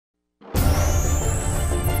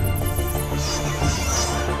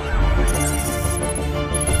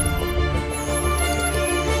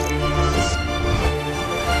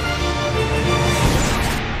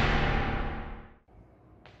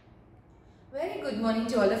Very good morning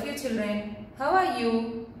to all of you children. How are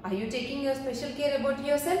you? Are you taking your special care about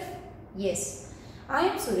yourself? Yes. I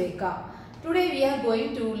am Surekha. Today we are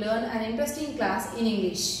going to learn an interesting class in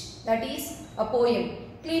English. That is a poem,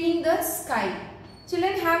 Cleaning the Sky.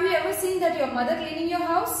 Children, have you ever seen that your mother cleaning your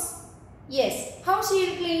house? Yes. How she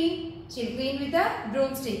will clean? She will clean with a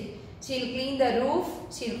broomstick. She will clean the roof,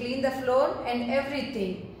 she will clean the floor and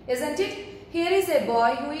everything. Isn't it? Here is a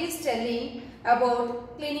boy who is telling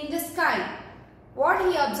about cleaning the sky. What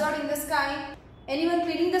he observed in the sky? Anyone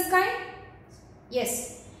cleaning the sky?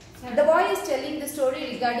 Yes. The boy is telling the story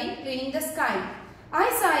regarding cleaning the sky. I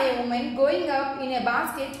saw a woman going up in a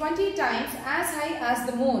basket 20 times as high as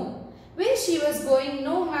the moon. Where she was going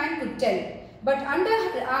no man could tell. But under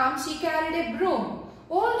her arm she carried a broom.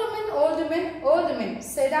 Old woman, old woman, old woman,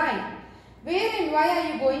 said I. Where and why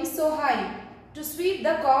are you going so high? To sweep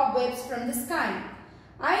the cobwebs from the sky.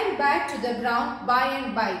 I'll back to the ground by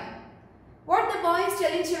and by. What the boy is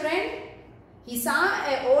telling children? He saw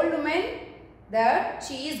an old woman that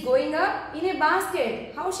she is going up in a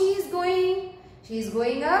basket. How she is going? She is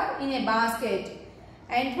going up in a basket.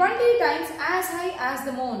 And 20 times as high as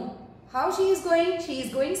the moon. How she is going? She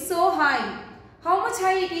is going so high. How much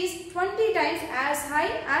high it is? 20 times as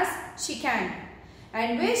high as she can.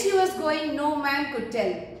 And where she was going, no man could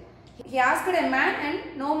tell. He asked a man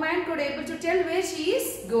and no man could able to tell where she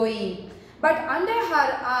is going. But under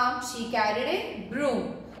her arm, she carried a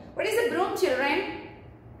broom. What is a broom, children?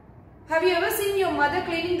 Have you ever seen your mother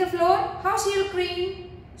cleaning the floor? How she will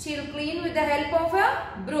clean? She will clean with the help of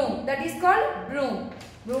a broom. That is called broom.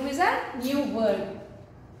 Broom is a new word.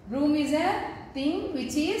 Broom is a thing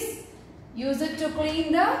which is used to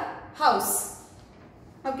clean the house.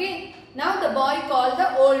 Okay. Now the boy called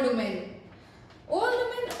the old woman.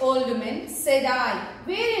 Old woman, said I,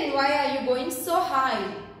 where and why are you going so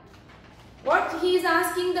high? What he is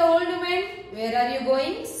asking the old woman? Where are you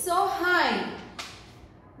going so high?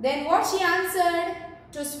 Then what she answered?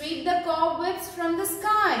 To sweep the cobwebs from the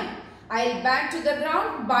sky. I'll back to the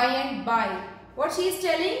ground by and by. What she is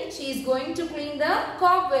telling? She is going to clean the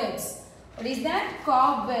cobwebs. What is that?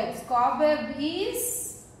 Cobwebs. Cobweb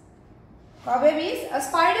is a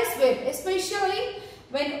spider's web. Especially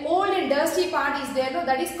when old and dusty part is there, no,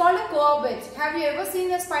 that is called a cobweb. Have you ever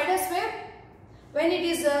seen a spider's web? When it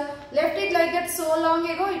is left it like that so long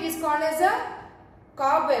ago, it is called as a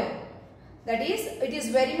cobweb. That is, it is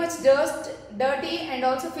very much dirty and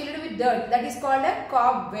also filled with dirt. That is called a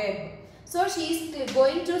cobweb. So she is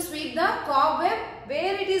going to sweep the cobweb.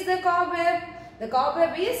 Where it is the cobweb? The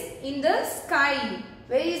cobweb is in the sky.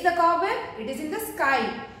 Where is the cobweb? It is in the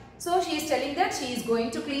sky. So she is telling that she is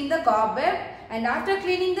going to clean the cobweb, and after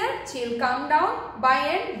cleaning that she will come down by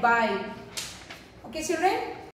and by. Okay children?